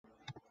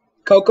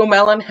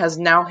Cocomelon has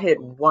now hit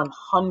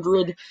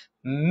 100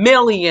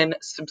 million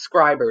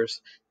subscribers,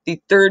 the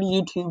third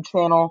YouTube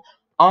channel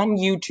on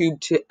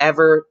YouTube to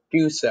ever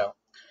do so.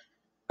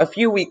 A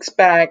few weeks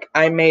back,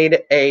 I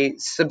made a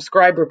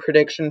subscriber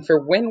prediction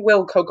for when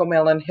will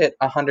Cocomelon hit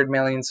 100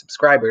 million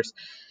subscribers.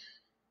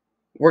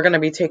 We're going to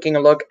be taking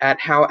a look at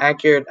how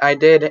accurate I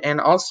did and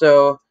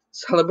also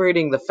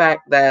celebrating the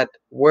fact that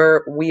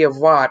we have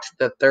watched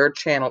the third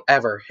channel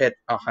ever hit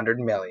 100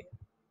 million.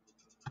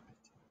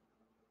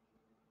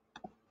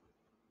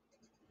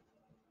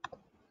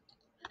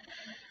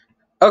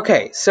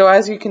 Okay, so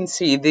as you can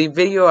see, the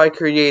video I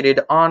created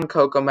on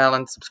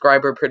Cocomelon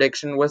subscriber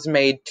prediction was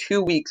made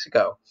 2 weeks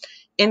ago.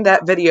 In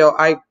that video,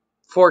 I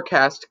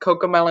forecast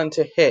Cocomelon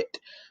to hit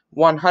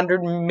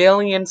 100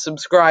 million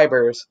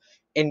subscribers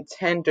in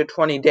 10 to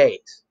 20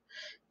 days.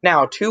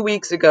 Now, 2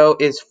 weeks ago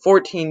is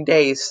 14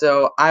 days,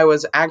 so I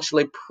was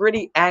actually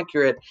pretty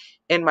accurate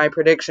in my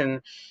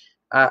prediction.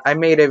 I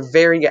made a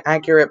very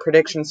accurate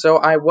prediction, so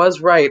I was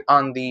right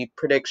on the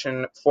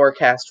prediction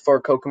forecast for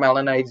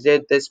Cocomelon. I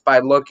did this by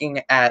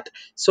looking at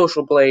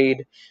Social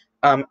Blade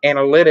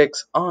analytics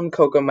on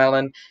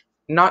Cocomelon,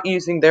 not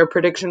using their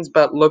predictions,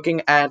 but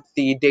looking at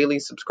the daily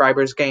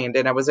subscribers gained,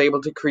 and I was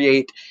able to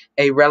create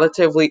a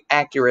relatively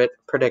accurate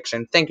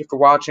prediction. Thank you for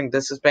watching.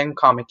 This has been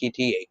Comic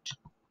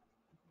ETH.